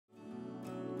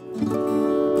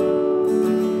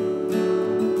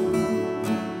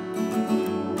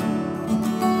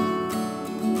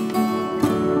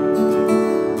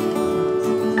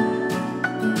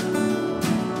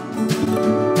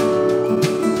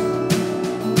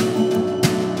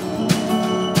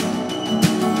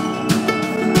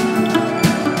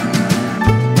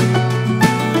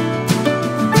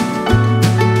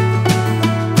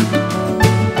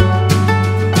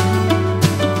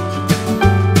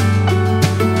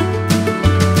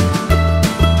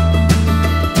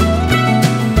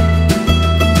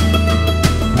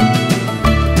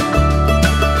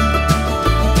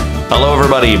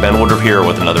everybody, Ben Woodruff here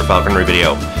with another falconry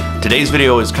video. Today's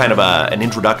video is kind of an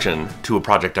introduction to a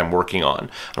project I'm working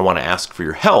on. I want to ask for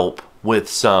your help with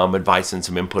some advice and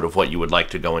some input of what you would like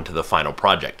to go into the final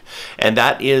project. And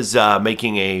that is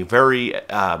making a very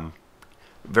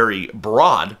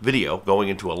broad video going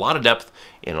into a lot of depth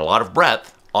and a lot of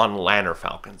breadth on Lanner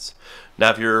Falcons.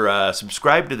 Now, if you're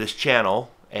subscribed to this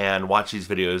channel and watch these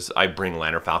videos, I bring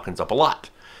Lanner Falcons up a lot.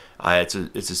 It's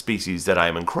a species that I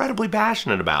am incredibly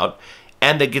passionate about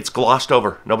and that gets glossed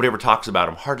over. Nobody ever talks about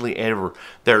them, hardly ever.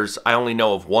 I only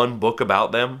know of one book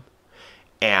about them,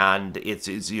 and it's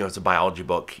a biology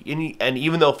book. And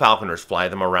even though falconers fly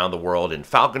them around the world in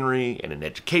falconry and in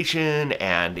education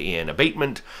and in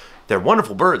abatement, they're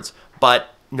wonderful birds,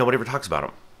 but nobody ever talks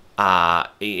about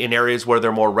them. In areas where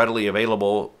they're more readily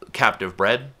available, captive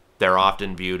bred, they're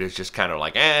often viewed as just kind of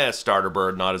like, starter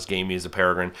bird, not as gamey as a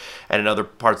peregrine. And in other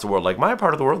parts of the world, like my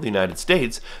part of the world, the United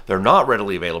States, they're not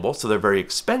readily available, so they're very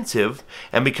expensive.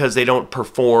 And because they don't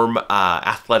perform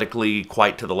athletically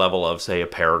quite to the level of, say, a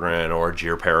peregrine or a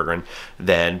gyr peregrine,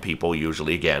 then people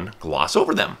usually, again, gloss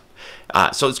over them.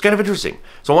 So it's kind of interesting.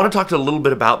 So I want to talk a little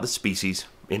bit about the species,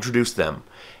 introduce them,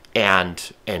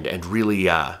 and really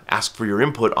ask for your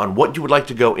input on what you would like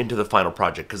to go into the final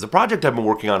project. Because the project I've been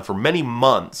working on for many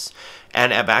months,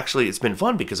 and it's been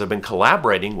fun because I've been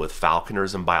collaborating with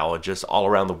falconers and biologists all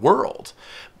around the world,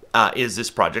 is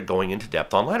this project going into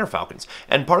depth on Lanner Falcons.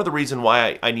 And part of the reason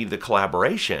why I need the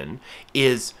collaboration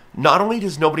is not only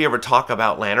does nobody ever talk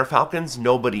about Lanner Falcons,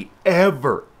 nobody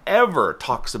ever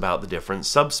talks about the different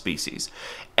subspecies.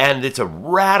 And it's a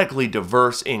radically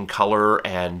diverse in color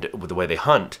and with the way they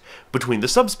hunt between the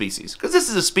subspecies. Because this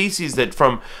is a species that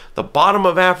from the bottom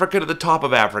of Africa to the top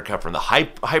of Africa, from the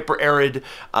hyper-arid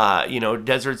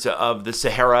deserts of the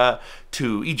Sahara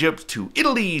to Egypt to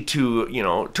Italy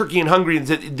to Turkey and Hungary,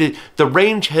 the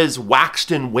range has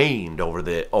waxed and waned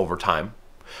over time,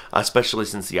 especially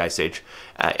since the Ice Age,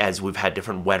 as we've had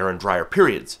different wetter and drier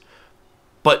periods.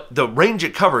 But the range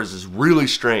it covers is really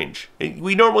strange.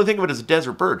 We normally think of it as a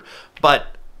desert bird,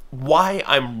 but why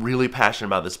I'm really passionate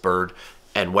about this bird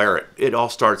and where it all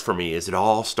starts for me is it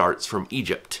all starts from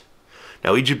Egypt.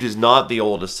 Now, Egypt is not the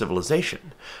oldest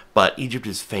civilization, but Egypt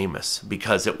is famous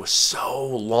because it was so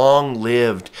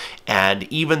long-lived,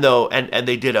 and even though, and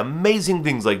they did amazing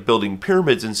things like building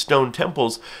pyramids and stone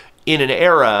temples in an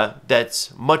era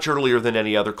that's much earlier than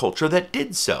any other culture that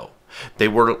did so. They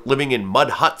were living in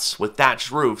mud huts with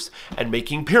thatched roofs and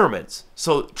making pyramids.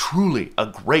 So truly a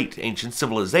great ancient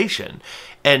civilization.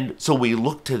 And so we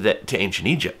look to ancient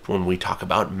Egypt when we talk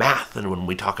about math and when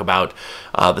we talk about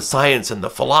the science and the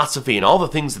philosophy and all the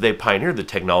things that they pioneered, the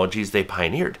technologies they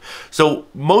pioneered. So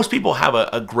most people have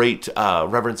a great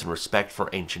reverence and respect for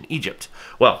ancient Egypt.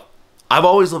 Well, I've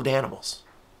always loved animals.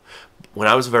 When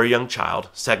I was a very young child,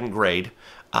 second grade,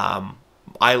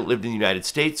 I lived in the United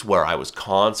States where I was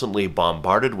constantly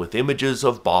bombarded with images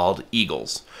of bald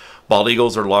eagles. Bald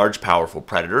eagles are large, powerful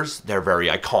predators. They're very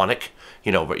iconic.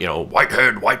 White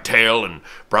head, white tail, and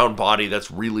brown body.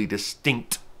 That's really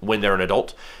distinct when they're an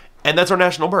adult. And that's our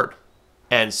national bird.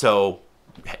 And so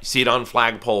you see it on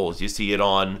flagpoles. You see it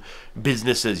on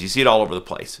businesses. You see it all over the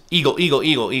place. Eagle, eagle,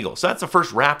 eagle, eagle. So that's the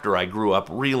first raptor I grew up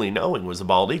really knowing was a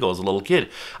bald eagle as a little kid.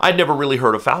 I'd never really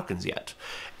heard of falcons yet.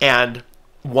 And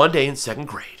one day in second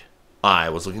grade, I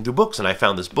was looking through books and I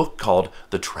found this book called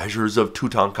The Treasures of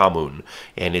Tutankhamun,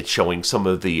 and it's showing some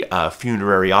of the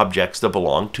funerary objects that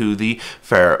belong to the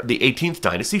 18th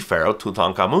dynasty pharaoh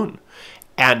Tutankhamun.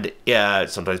 And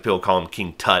sometimes people call him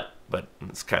King Tut, but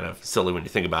it's kind of silly when you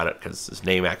think about it because his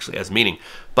name actually has meaning.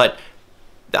 But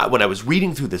when I was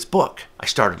reading through this book, I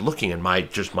started looking and my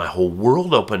whole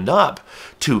world opened up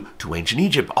to ancient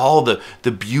Egypt, all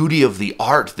the beauty of the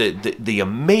art, the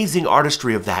amazing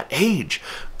artistry of that age,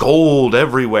 gold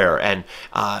everywhere, and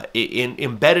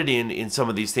embedded in some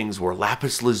of these things were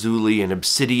lapis lazuli and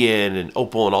obsidian and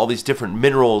opal and all these different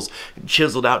minerals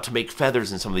chiseled out to make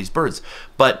feathers in some of these birds.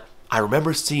 But I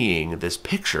remember seeing this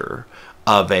picture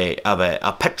of a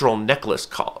pectoral necklace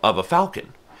of a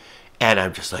falcon. And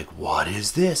I'm just like, what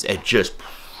is this? It just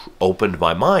opened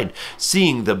my mind,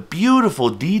 seeing the beautiful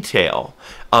detail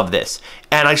of this.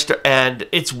 And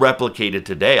it's replicated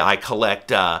today. I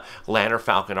collect Lanner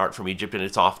Falcon art from Egypt, and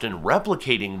it's often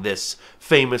replicating this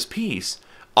famous piece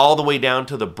all the way down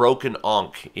to the broken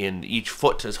ankh. In each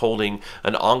foot is holding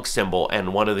an ankh symbol,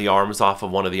 and one of the arms off of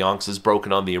one of the ankhs is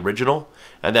broken on the original.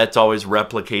 And that's always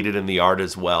replicated in the art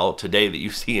as well today that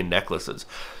you see in necklaces.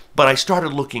 But I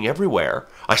started looking everywhere.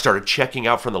 I started checking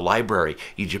out from the library,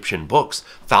 Egyptian books,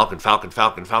 falcon, falcon,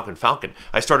 falcon, falcon, falcon.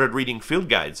 I started reading field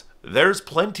guides. There's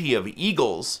plenty of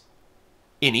eagles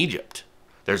in Egypt.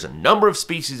 There's a number of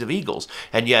species of eagles,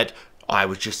 and yet I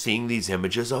was just seeing these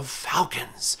images of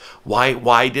falcons. Why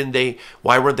weren't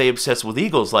they obsessed with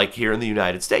eagles like here in the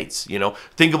United States? You know,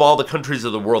 think of all the countries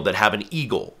of the world that have an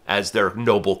eagle as their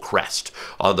noble crest,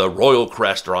 on the royal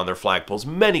crest or on their flagpoles.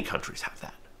 Many countries have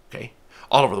that, okay?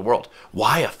 All over the world.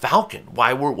 Why a falcon?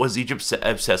 Why was Egypt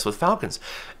obsessed with falcons?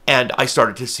 And I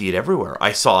started to see it everywhere.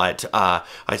 I saw it.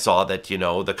 I saw that, you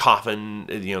know, the coffin,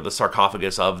 you know, the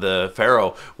sarcophagus of the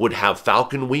pharaoh would have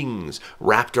falcon wings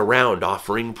wrapped around,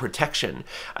 offering protection.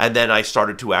 And then I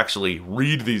started to actually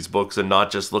read these books and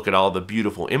not just look at all the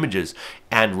beautiful images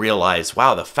and realize,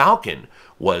 wow, the falcon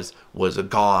was a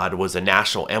god, was a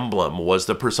national emblem, was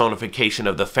the personification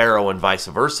of the pharaoh and vice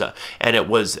versa. And it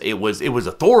was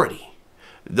authority.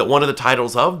 One of the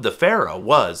titles of the pharaoh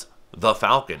was the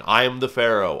falcon. I am the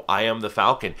pharaoh. I am the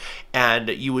falcon. And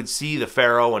you would see the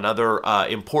pharaoh and other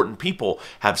important people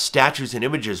have statues and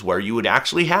images where you would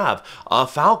actually have a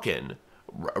falcon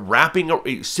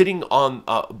sitting on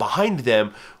behind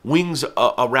them, wings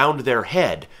around their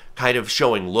head, kind of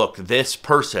showing, look, this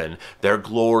person, their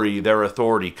glory, their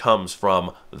authority comes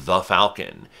from the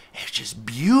falcon. It's just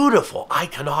beautiful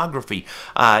iconography.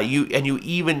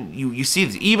 You see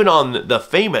this even on the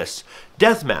famous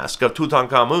death mask of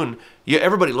Tutankhamun.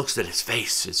 Everybody looks at his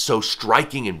face. It's so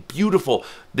striking and beautiful.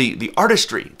 The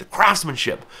artistry, the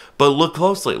craftsmanship. But look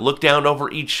closely. Look down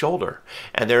over each shoulder,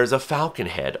 and there is a falcon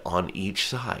head on each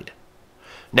side.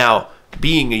 Now,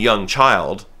 being a young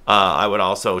child, I would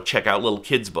also check out little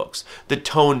kids' books that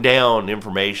toned down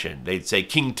information. They'd say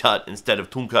King Tut instead of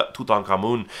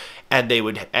Tutankhamun, and they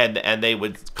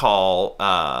would call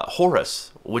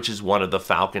Horus, which is one of the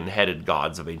falcon-headed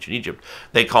gods of ancient Egypt.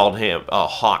 They called him a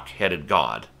hawk-headed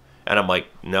god, and I'm like,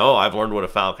 no, I've learned what a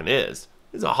falcon is.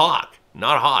 He's a hawk,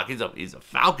 not a hawk. He's a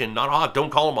falcon, not a hawk.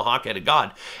 Don't call him a hawk-headed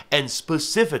god, and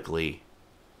specifically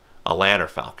a Lanner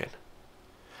Falcon.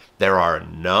 There are a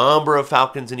number of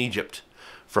falcons in Egypt,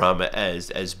 from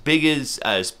as big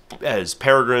as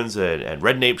peregrines and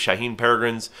red-naped Shaheen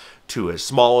peregrines to as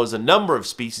small as a number of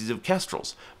species of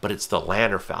kestrels. But it's the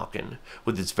Lanner Falcon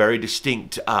with its very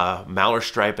distinct malar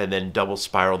stripe and then double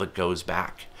spiral that goes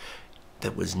back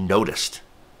that was noticed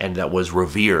and that was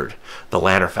revered, the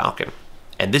Lanner Falcon.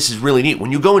 And this is really neat.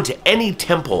 When you go into any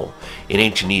temple in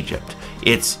ancient Egypt,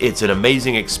 it's an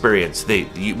amazing experience.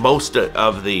 Most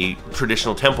of the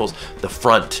traditional temples, the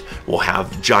front will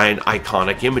have giant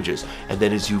iconic images. And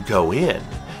then as you go in,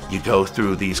 you go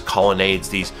through these colonnades,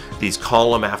 these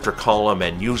column after column,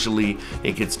 and usually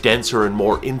it gets denser and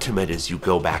more intimate as you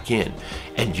go back in.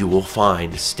 And you will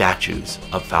find statues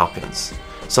of falcons.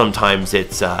 Sometimes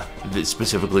it's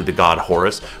specifically the god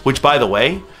Horus, which, by the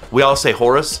way, we all say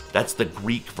Horus. That's the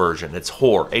Greek version. It's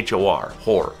Hor, H-O-R,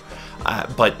 Hor.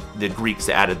 But the Greeks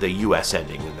added the U-S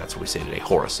ending, and that's what we say today,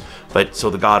 Horus. But so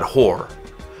the god Hor,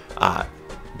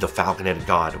 the falcon-headed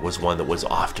god, was one that was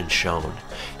often shown.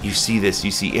 You see this,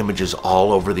 you see images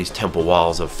all over these temple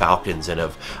walls of falcons and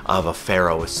of a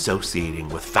pharaoh associating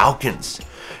with falcons.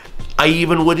 I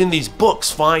even would in these books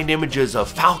find images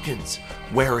of falcons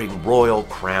wearing royal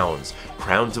crowns,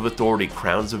 crowns of authority,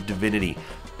 crowns of divinity.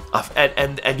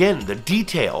 And again, the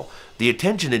detail, the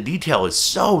attention to detail is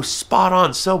so spot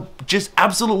on, so just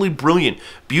absolutely brilliant,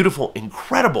 beautiful,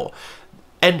 incredible.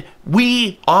 And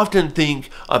we often think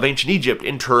of ancient Egypt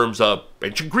in terms of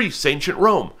ancient Greece, ancient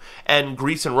Rome. And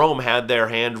Greece and Rome had their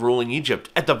hand ruling Egypt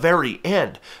at the very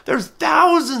end. There's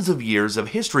thousands of years of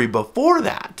history before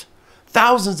that.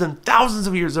 Thousands and thousands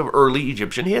of years of early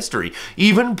Egyptian history,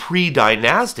 even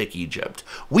pre-dynastic Egypt.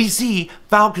 We see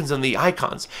falcons in the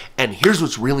icons. And here's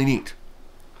what's really neat.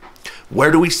 Where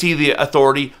do we see the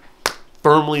authority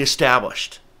firmly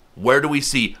established? Where do we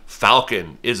see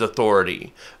falcon is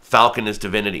authority, falcon is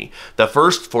divinity? The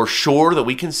first, for sure, that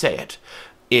we can say it,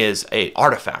 is an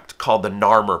artifact called the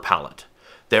Narmer palette.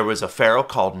 There was a pharaoh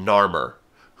called Narmer,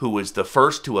 who was the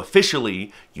first to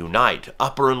officially unite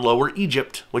Upper and Lower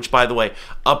Egypt, which, by the way,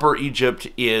 Upper Egypt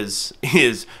is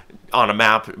on a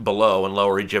map below and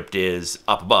Lower Egypt is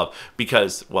up above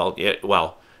because,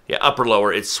 upper,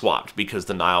 lower, it's swapped because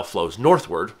the Nile flows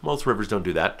northward. Most rivers don't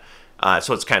do that.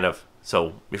 So it's kind of,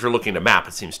 so if you're looking at a map,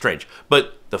 it seems strange.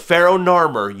 But the pharaoh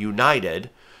Narmer united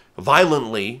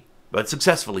violently, but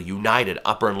successfully united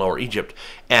Upper and Lower Egypt,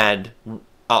 and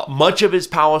much of his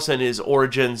palace and his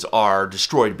origins are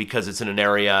destroyed because it's in an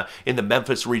area in the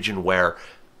Memphis region where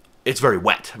it's very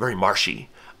wet, very marshy.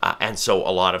 And so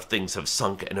a lot of things have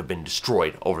sunk and have been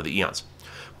destroyed over the eons.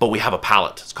 But we have a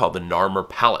palette. It's called the Narmer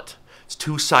palette. It's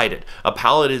two-sided. A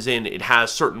palette it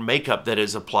has certain makeup that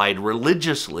is applied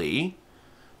religiously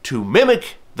to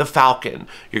mimic the falcon.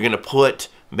 You're going to put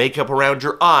makeup around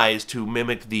your eyes to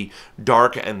mimic the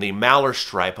dark and the malar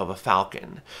stripe of a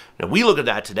falcon. Now, we look at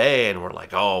that today and we're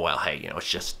like, oh, well, hey, it's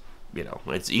just,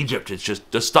 it's Egypt. It's just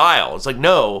the style. It's like,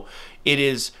 no, it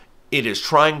is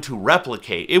trying to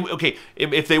replicate.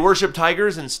 If they worship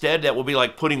tigers instead, that will be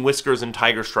like putting whiskers and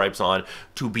tiger stripes on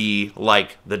to be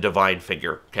like the divine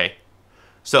figure, okay?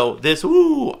 So this,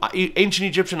 ancient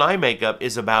Egyptian eye makeup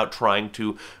is about trying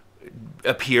to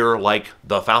appear like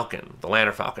the falcon, the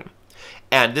Lanner Falcon.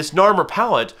 And this Narmer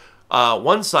palette,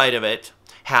 one side of it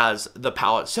has the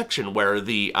palette section where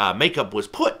the makeup was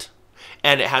put.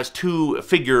 And it has two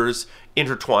figures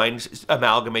intertwined,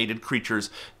 amalgamated creatures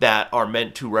that are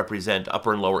meant to represent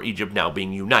Upper and Lower Egypt now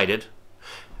being united.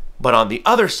 But on the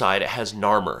other side, it has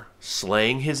Narmer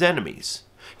slaying his enemies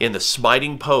in the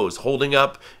smiting pose, holding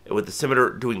up with the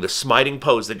scimitar, doing the smiting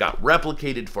pose that got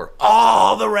replicated for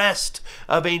all the rest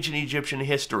of ancient Egyptian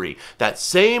history. That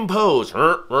same pose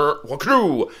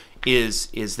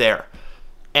is there.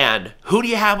 And who do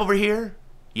you have over here?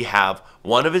 You have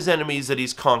one of his enemies that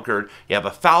he's conquered. You have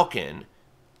a falcon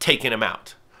taking him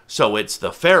out. So it's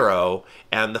the pharaoh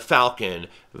and the falcon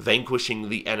vanquishing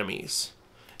the enemies.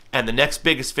 And the next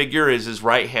biggest figure is his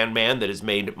right-hand man that is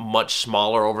made much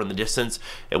smaller over in the distance,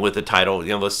 and with the title,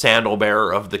 the sandal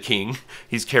bearer of the king.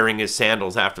 He's carrying his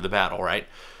sandals after the battle, right?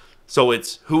 So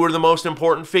it's who are the most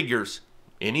important figures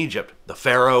in Egypt? The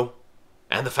pharaoh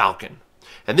and the falcon.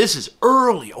 And this is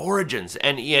early origins,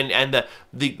 and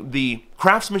the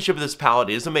craftsmanship of this palette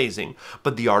is amazing,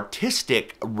 but the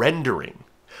artistic rendering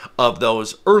of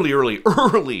those early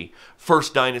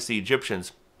First Dynasty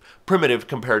Egyptians, primitive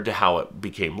compared to how it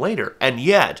became later. And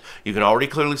yet, you can already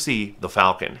clearly see the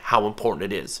falcon, how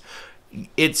important it is.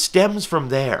 It stems from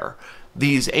there.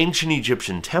 These ancient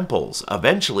Egyptian temples,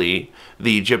 eventually,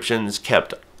 the Egyptians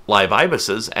kept live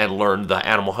ibises and learned the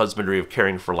animal husbandry of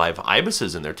caring for live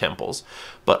ibises in their temples,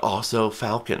 but also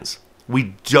falcons.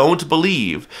 We don't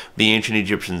believe the ancient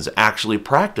Egyptians actually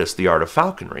practiced the art of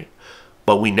falconry,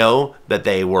 but we know that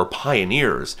they were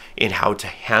pioneers in how to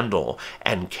handle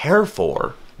and care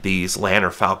for these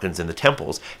Lanner falcons in the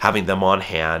temples, having them on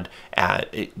hand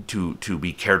to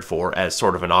be cared for as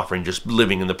sort of an offering, just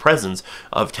living in the presence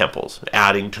of temples,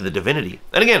 adding to the divinity.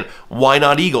 And again, why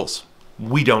not eagles?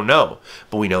 We don't know,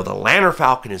 but we know the Lanner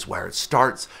Falcon is where it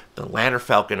starts. The Lanner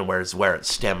Falcon is where it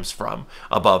stems from,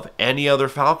 above any other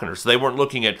falconer. So they weren't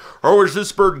looking at, oh, is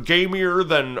this bird gamier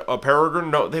than a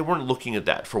peregrine? No, they weren't looking at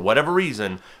that. For whatever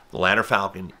reason, the Lanner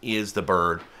Falcon is the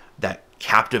bird that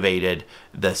captivated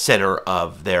the center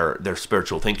of their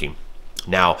spiritual thinking.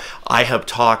 Now, I have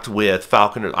talked with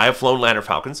falconers. I have flown Lanner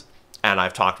Falcons, and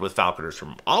I've talked with falconers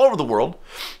from all over the world,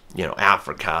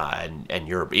 Africa and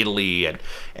Europe, Italy and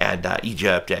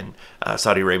Egypt and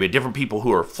Saudi Arabia, different people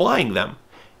who are flying them.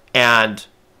 And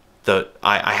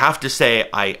I have to say,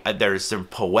 there's some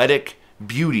poetic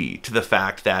beauty to the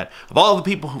fact that of all the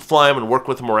people who fly them and work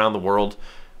with them around the world,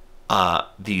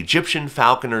 the Egyptian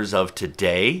falconers of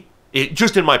today,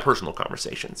 just in my personal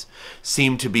conversations,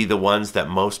 seem to be the ones that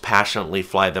most passionately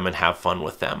fly them and have fun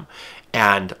with them.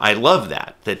 And I love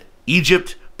that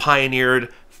Egypt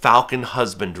pioneered falcon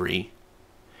husbandry,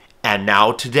 and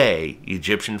now today,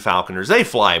 Egyptian falconers, they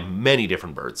fly many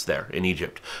different birds there in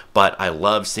Egypt, but I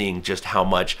love seeing just how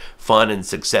much fun and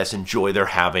success and joy they're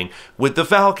having with the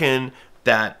falcon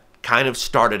that kind of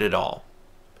started it all.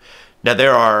 Now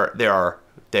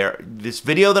this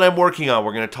video that I'm working on,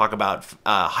 we're going to talk about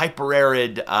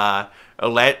hyper-arid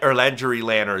Erlangerie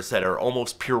lanners that are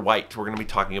almost pure white. We're going to be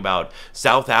talking about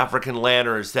South African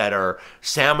lanners that are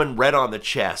salmon red on the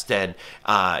chest, and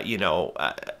up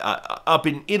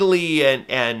in Italy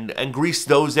and Greece,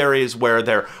 those areas where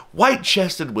they're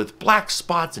white-chested with black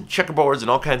spots and checkerboards and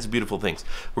all kinds of beautiful things.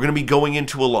 We're going to be going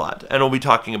into a lot, and we'll be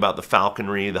talking about the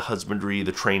falconry, the husbandry,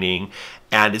 the training,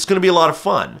 and it's going to be a lot of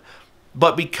fun.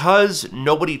 But because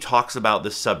nobody talks about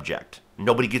this subject,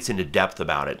 nobody gets into depth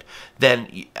about it,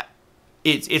 then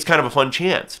it's kind of a fun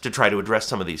chance to try to address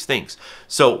some of these things.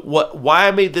 So why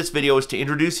I made this video is to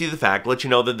introduce you to the fact, let you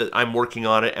know that I'm working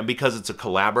on it, and because it's a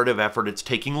collaborative effort, it's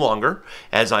taking longer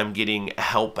as I'm getting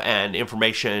help and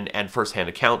information and firsthand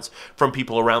accounts from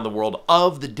people around the world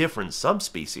of the different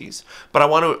subspecies. But I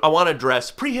want to address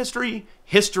prehistory,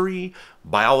 history,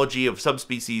 biology of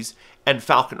subspecies, and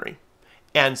falconry.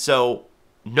 And so,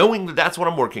 knowing that that's what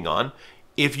I'm working on,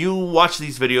 if you watch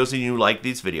these videos and you like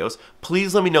these videos,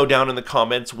 please let me know down in the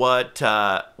comments what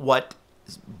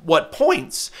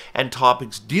points and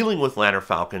topics dealing with Lanner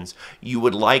Falcons you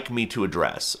would like me to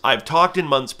address. I've talked in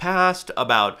months past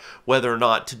about whether or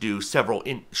not to do several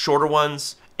shorter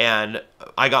ones, and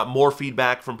I got more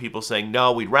feedback from people saying,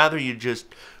 no, we'd rather you just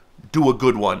do a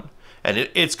good one. And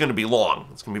it's going to be long.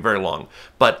 It's going to be very long.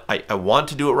 But I want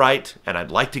to do it right, and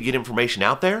I'd like to get information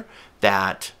out there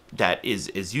that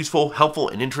is useful, helpful,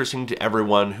 and interesting to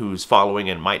everyone who's following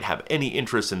and might have any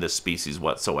interest in this species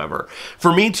whatsoever.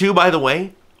 For me too, by the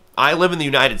way, I live in the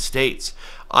United States.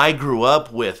 I grew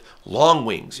up with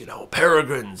longwings, you know,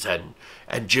 peregrines and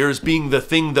gyrs being the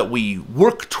thing that we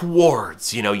work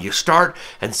towards. You know, you start,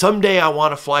 and someday I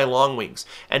want to fly longwings.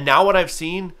 And now what I've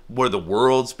seen, where the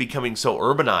world's becoming so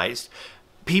urbanized,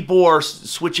 people are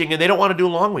switching and they don't want to do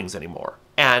longwings anymore.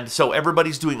 And so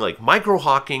everybody's doing like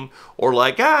micro-hawking or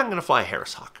like, I'm going to fly a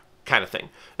Harris hawk kind of thing.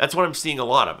 That's what I'm seeing a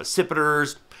lot of.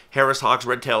 Accipiters, Harris hawks,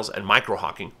 red tails, and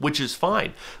micro-hawking, which is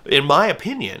fine. In my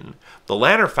opinion, the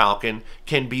Lanner Falcon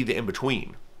can be the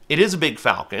in-between. It is a big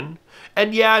falcon,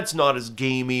 and yeah, it's not as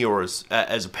gamey or as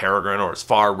a peregrine or as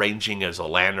far-ranging as a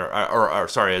Lanner, or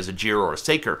sorry, as a gyr or a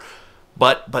saker,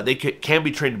 but they can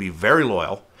be trained to be very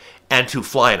loyal and to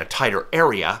fly in a tighter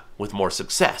area with more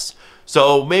success.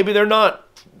 So maybe you're not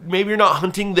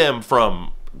hunting them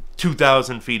from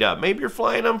 2,000 feet up. Maybe you're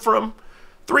flying them from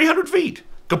 300 feet.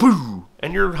 Kapoo!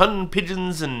 And you're hunting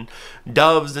pigeons and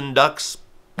doves and ducks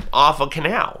off a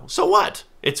canal. So what?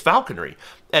 It's falconry,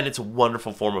 and it's a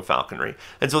wonderful form of falconry.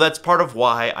 And so that's part of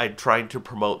why I tried to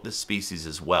promote this species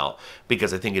as well,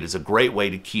 because I think it is a great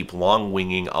way to keep long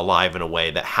winging alive in a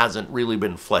way that hasn't really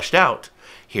been fleshed out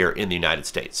here in the United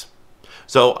States.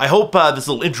 So I hope this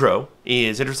little intro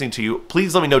is interesting to you.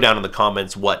 Please let me know down in the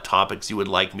comments what topics you would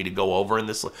like me to go over in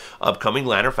this upcoming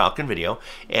Lanner Falcon video,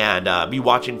 and be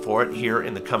watching for it here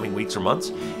in the coming weeks or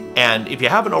months. And if you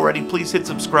haven't already, please hit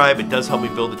subscribe. It does help me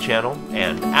build the channel.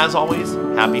 And as always,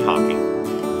 happy hawking.